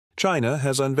China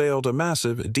has unveiled a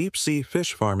massive deep-sea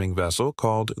fish farming vessel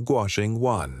called Guoxing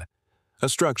One, a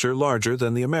structure larger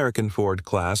than the American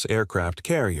Ford-class aircraft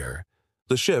carrier.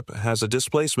 The ship has a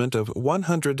displacement of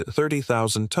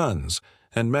 130,000 tons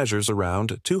and measures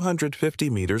around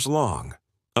 250 meters long.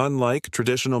 Unlike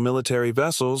traditional military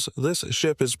vessels, this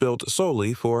ship is built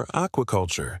solely for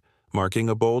aquaculture, marking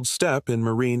a bold step in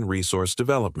marine resource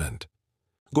development.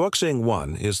 Guoxing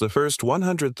One is the first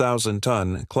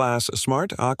 100,000-ton class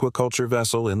smart aquaculture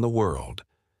vessel in the world.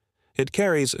 It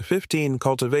carries 15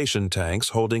 cultivation tanks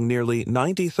holding nearly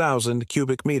 90,000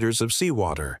 cubic meters of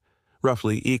seawater,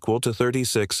 roughly equal to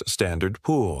 36 standard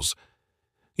pools.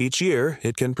 Each year,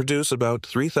 it can produce about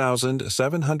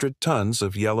 3,700 tons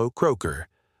of yellow croaker,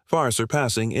 far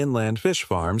surpassing inland fish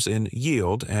farms in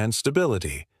yield and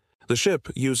stability. The ship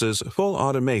uses full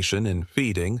automation in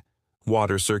feeding,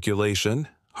 water circulation,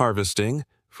 harvesting,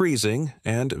 freezing,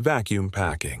 and vacuum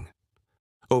packing.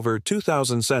 Over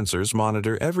 2,000 sensors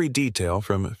monitor every detail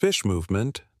from fish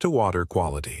movement to water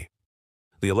quality.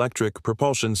 The electric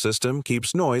propulsion system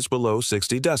keeps noise below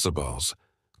 60 decibels,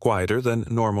 quieter than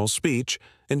normal speech,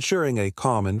 ensuring a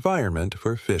calm environment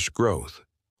for fish growth.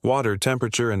 Water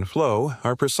temperature and flow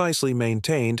are precisely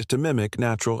maintained to mimic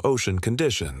natural ocean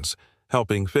conditions,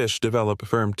 helping fish develop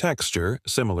firm texture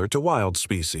similar to wild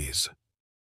species.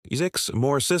 6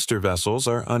 more sister vessels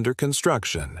are under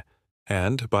construction,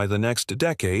 and by the next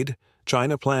decade,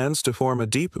 China plans to form a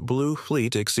deep blue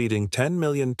fleet exceeding 10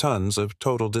 million tons of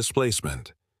total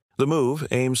displacement. The move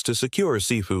aims to secure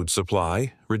seafood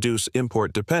supply, reduce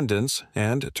import dependence,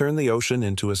 and turn the ocean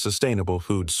into a sustainable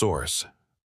food source.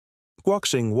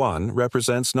 Guoxing One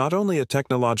represents not only a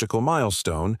technological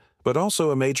milestone, but also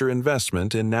a major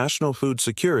investment in national food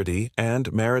security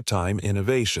and maritime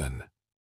innovation.